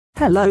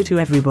Hello to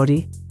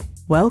everybody.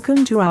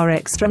 Welcome to our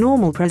extra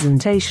normal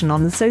presentation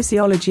on the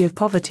sociology of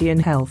poverty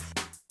and health.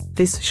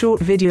 This short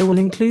video will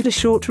include a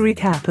short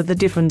recap of the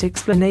different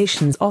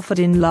explanations offered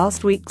in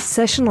last week's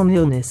session on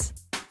illness.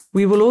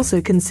 We will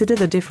also consider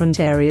the different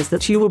areas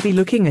that you will be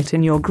looking at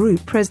in your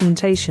group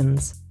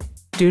presentations.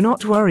 Do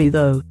not worry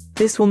though,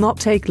 this will not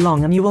take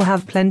long and you will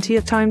have plenty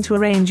of time to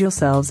arrange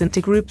yourselves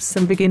into groups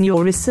and begin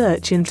your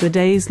research in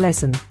today's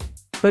lesson.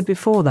 But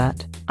before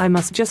that, I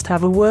must just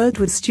have a word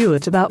with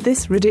Stuart about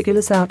this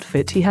ridiculous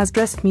outfit he has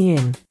dressed me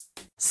in.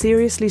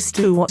 Seriously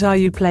Stu, what are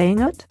you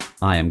playing at?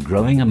 I am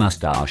growing a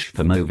mustache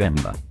for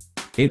November.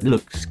 It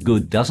looks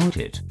good, doesn't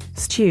it?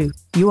 Stu,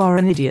 you are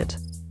an idiot.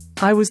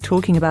 I was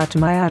talking about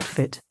my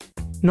outfit,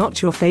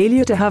 not your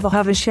failure to have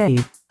a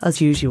shave, as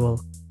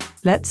usual.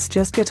 Let's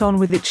just get on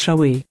with it, shall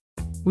we?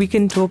 We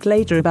can talk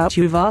later about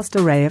your vast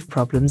array of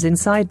problems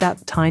inside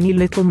that tiny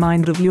little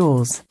mind of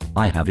yours.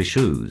 I have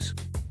issues.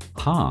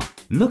 Ha,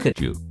 look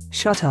at you.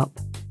 Shut up.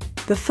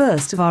 The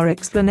first of our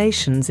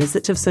explanations is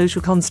that of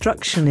social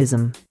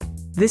constructionism.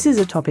 This is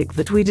a topic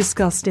that we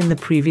discussed in the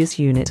previous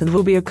unit and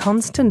will be a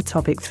constant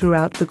topic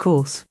throughout the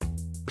course.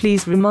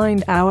 Please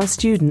remind our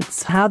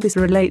students how this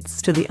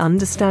relates to the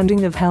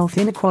understanding of health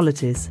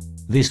inequalities.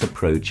 This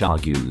approach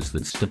argues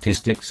that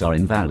statistics are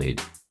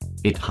invalid.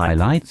 It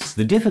highlights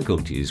the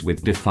difficulties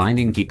with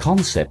defining key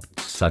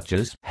concepts such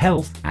as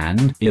health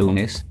and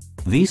illness.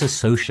 These are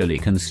socially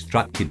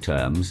constructed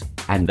terms,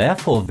 and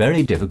therefore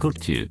very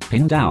difficult to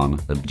pin down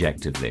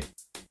objectively.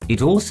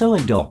 It also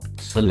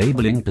adopts a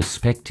labeling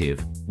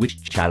perspective,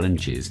 which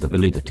challenges the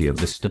validity of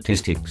the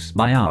statistics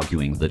by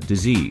arguing that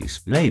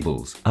disease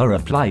labels are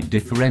applied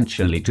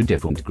differentially to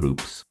different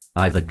groups,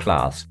 either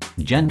class,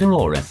 gender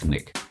or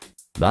ethnic.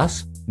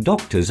 Thus,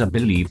 doctors are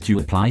believed to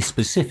apply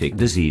specific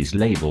disease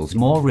labels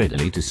more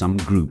readily to some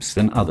groups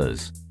than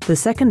others. The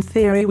second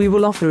theory we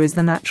will offer is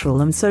the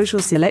natural and social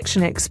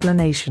selection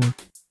explanation.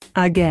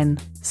 Again,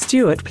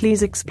 Stuart,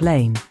 please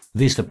explain.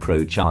 This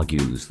approach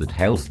argues that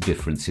health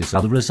differences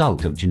are the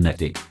result of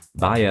genetic,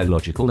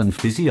 biological and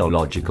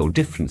physiological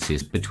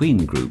differences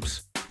between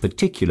groups,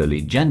 particularly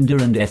gender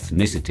and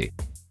ethnicity.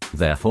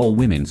 Therefore,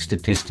 women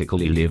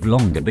statistically live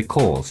longer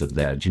because of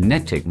their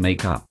genetic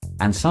makeup,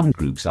 and some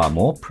groups are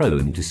more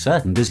prone to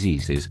certain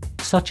diseases,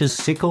 such as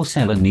sickle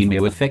cell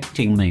anemia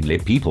affecting mainly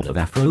people of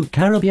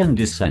Afro-Caribbean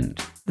descent.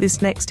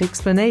 This next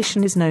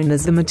explanation is known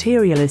as the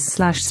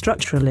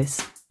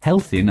materialist/structuralist.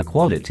 Health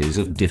inequalities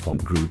of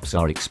different groups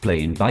are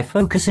explained by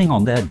focusing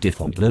on their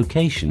different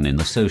location in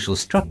the social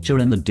structure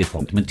and the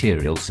different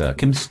material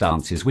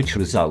circumstances which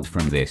result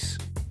from this.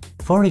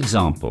 For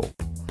example,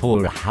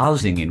 poor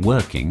housing in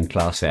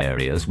working-class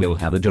areas will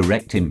have a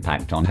direct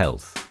impact on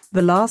health.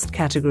 The last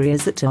category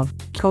is that of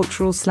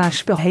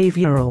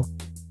cultural/behavioral.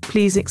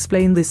 Please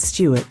explain this,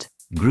 Stuart.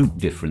 Group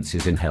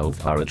differences in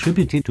health are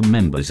attributed to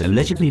members'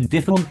 allegedly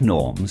different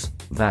norms,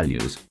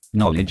 values,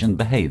 knowledge and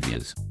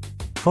behaviors.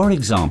 For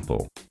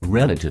example,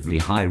 relatively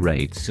high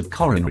rates of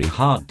coronary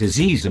heart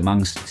disease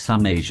amongst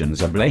some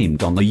Asians are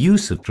blamed on the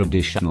use of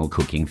traditional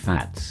cooking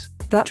fats.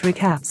 That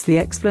recaps the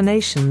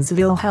explanations of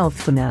ill health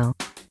for now.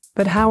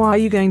 But how are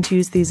you going to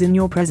use these in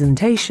your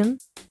presentation?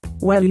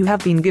 Well, you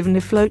have been given a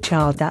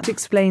flowchart that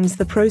explains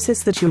the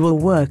process that you will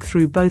work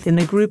through both in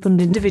a group and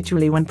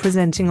individually when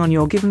presenting on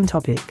your given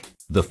topic.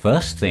 The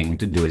first thing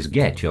to do is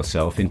get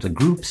yourself into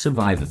groups of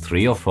either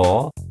 3 or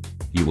 4.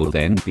 You will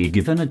then be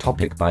given a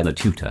topic by the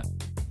tutor.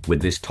 With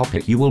this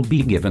topic you will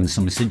be given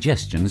some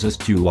suggestions as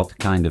to what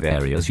kind of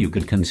areas you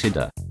could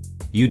consider.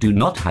 You do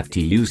not have to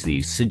use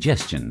these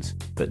suggestions,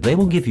 but they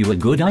will give you a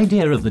good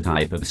idea of the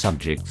type of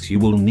subjects you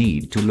will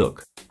need to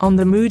look. On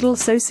the Moodle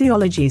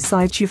Sociology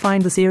site you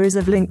find a series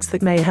of links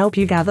that may help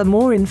you gather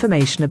more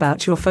information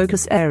about your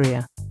focus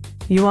area.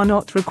 You are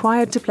not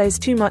required to place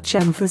too much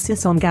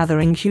emphasis on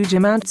gathering huge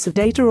amounts of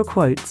data or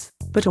quotes,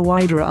 but a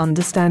wider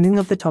understanding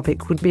of the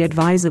topic would be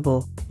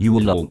advisable. You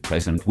will all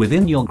present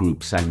within your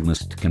groups and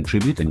must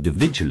contribute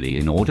individually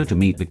in order to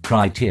meet the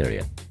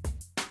criteria.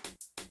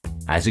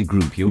 As a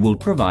group you will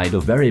provide a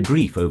very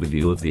brief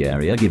overview of the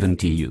area given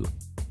to you.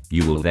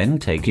 You will then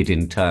take it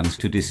in turns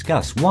to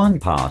discuss one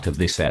part of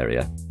this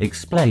area,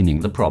 explaining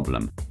the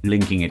problem,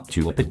 linking it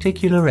to a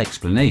particular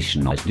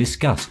explanation as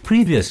discussed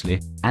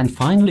previously, and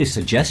finally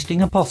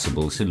suggesting a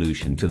possible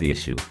solution to the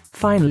issue.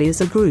 Finally,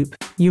 as a group,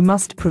 you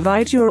must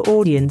provide your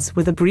audience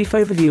with a brief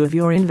overview of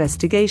your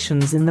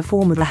investigations in the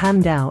form of a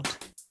handout.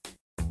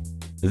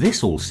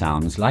 This all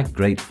sounds like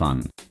great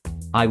fun.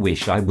 I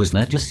wish I was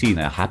there to see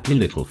their happy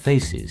little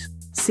faces.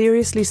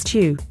 Seriously,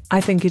 Stu,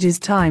 I think it is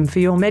time for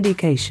your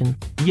medication.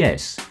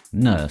 Yes,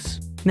 nurse.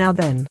 Now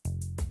then,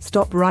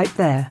 stop right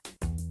there.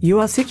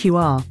 You are sick, you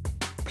are.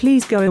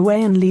 Please go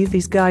away and leave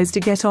these guys to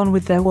get on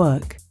with their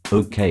work.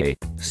 Okay,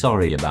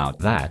 sorry about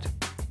that.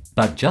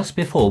 But just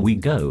before we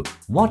go,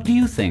 what do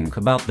you think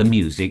about the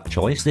music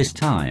choice this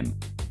time?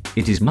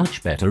 It is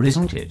much better,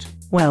 isn't it?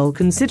 Well,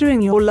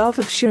 considering your love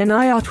of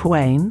Shania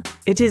Twain,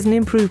 it is an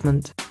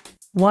improvement.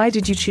 Why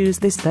did you choose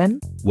this then?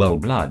 Well,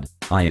 blood,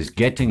 I is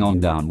getting on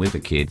down with the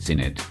kids in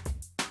it.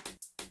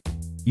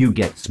 You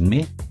gets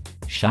me?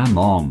 Sham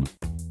on.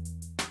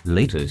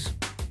 Laters.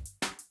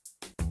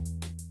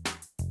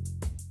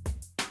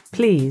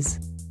 Please.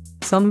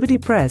 Somebody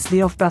press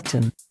the off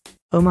button.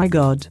 Oh my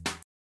god.